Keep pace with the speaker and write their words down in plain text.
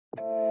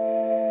Hey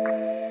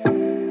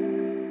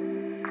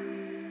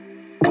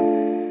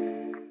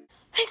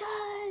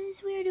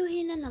guys, we are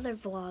doing another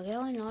vlog.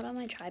 I'm not on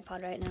my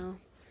tripod right now.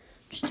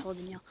 Just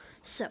holding y'all.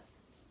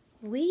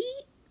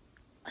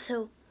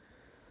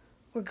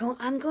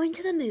 I'm going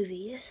to the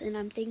movies, and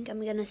I'm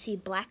gonna see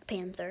Black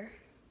Panther,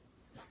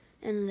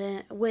 and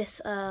then with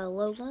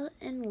Lola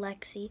and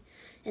Lexi,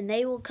 and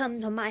they will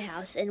come to my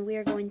house, and we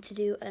are going to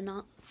do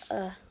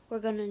we're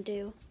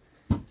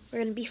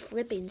gonna be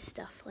flipping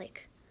stuff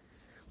like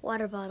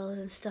water bottles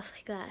and stuff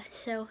like that.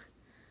 So,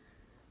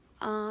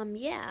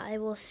 yeah, I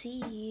will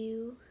see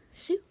you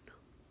soon.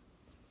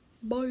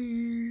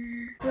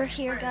 Bye. We're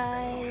here,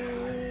 guys.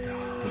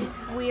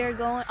 We are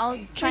going. I'll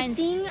try and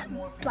seeing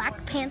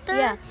Black Panther.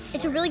 Yeah,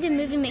 it's a really good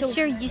movie. Make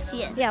sure you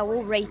see it. Yeah,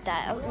 we'll rate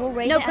that. We'll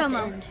rate no it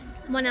promo. At the end.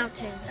 1 out of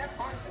 10.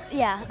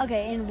 Yeah.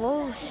 Okay, and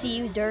we'll see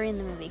you during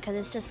the movie because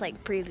it's just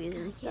like previews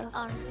and stuff.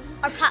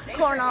 Our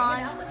popcorn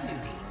on.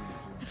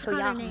 So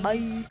yeah, bye.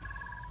 You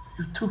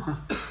too, huh?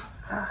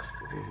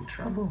 Still in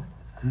trouble.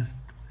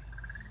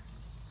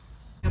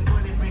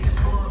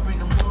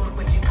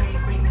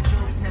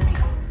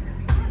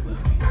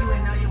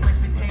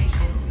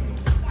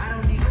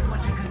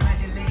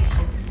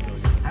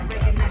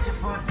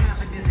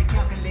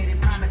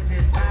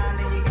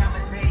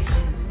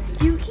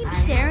 Stu keeps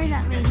staring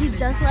at me. He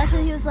just left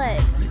and he was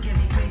like,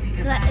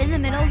 in the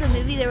middle of the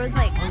movie there was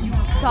like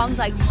songs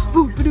like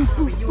boo boo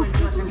boo boo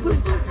boo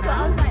boo. So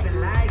I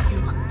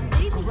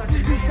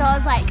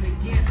was like,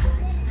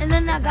 and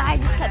then that guy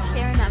just kept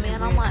staring at me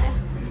and I'm like,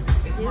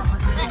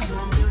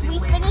 We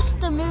finished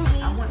the movie.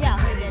 yeah,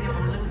 I did.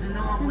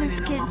 And this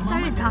kid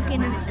started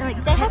talking and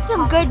like They had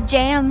some good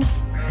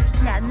jams.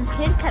 Yeah, and this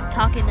kid kept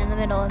talking in the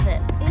middle of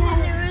it. And there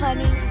was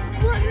funny.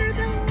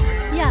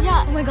 Yeah.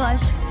 Oh my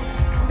gosh.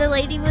 The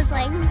lady was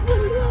like,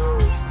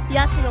 you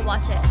have to go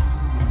watch it.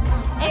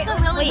 It's a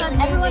really good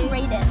movie. Everyone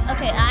rate it.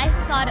 Okay, I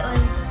thought it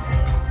was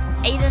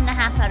 8.5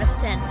 out of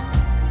 10.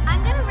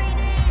 I'm gonna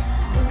rate it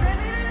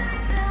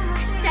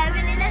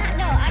 7.5.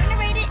 No, I'm gonna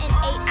rate it an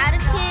 8 out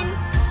of 10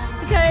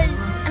 because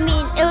I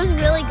mean it was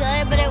really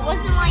good, but it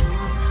wasn't like.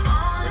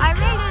 I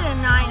rated it a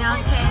 9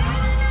 out of 10.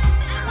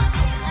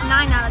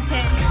 9 out of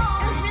 10.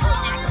 It was really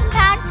action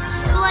packed,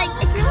 but like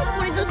if you're like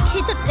one of those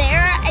kids up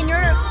there and you're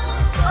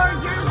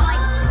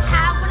like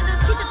have one of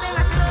those kids up there,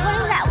 like, what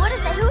is that? What is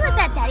that? Who is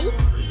that, Daddy?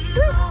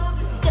 Who?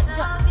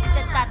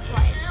 That's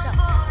why.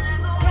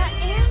 Yeah,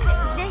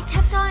 and they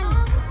kept on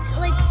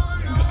like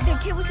the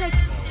kid was like,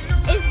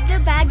 is the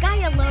bad guy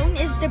alone?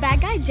 Is the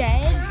bad guy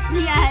dead?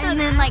 Yeah, and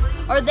then like,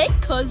 are they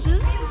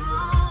cousins?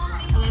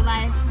 Okay,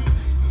 bye.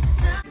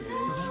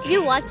 If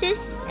you watch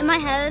this in my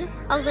head,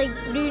 I was like,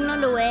 do you know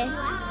the way?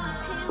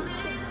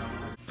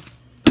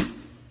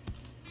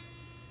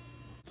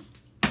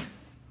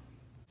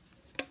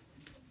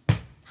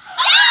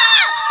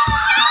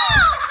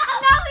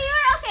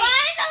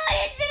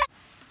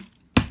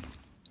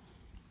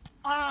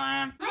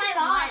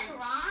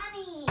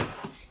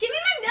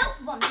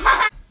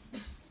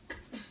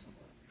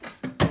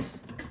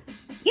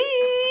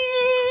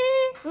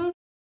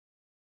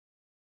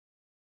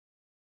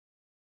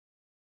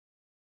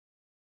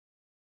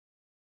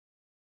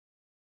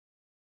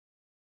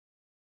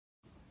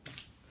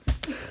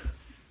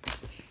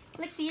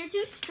 Lexi, you're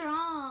too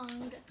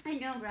strong. I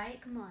know, right?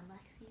 Come on,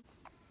 Lexi.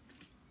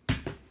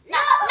 No!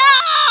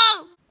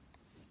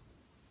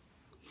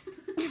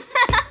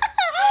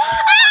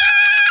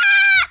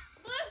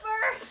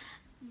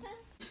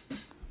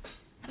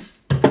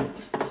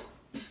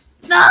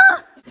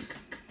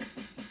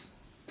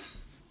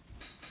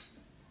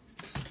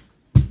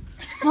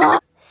 No!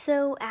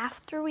 So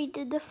after we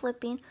did the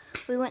flipping,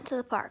 we went to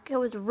the park. It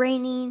was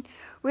raining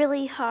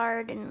really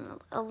hard and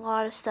a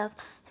lot of stuff.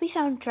 So we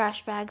found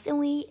trash bags and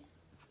we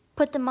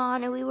put them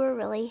on and we were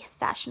really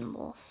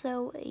fashionable.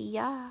 So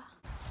yeah.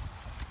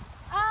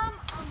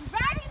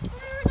 Right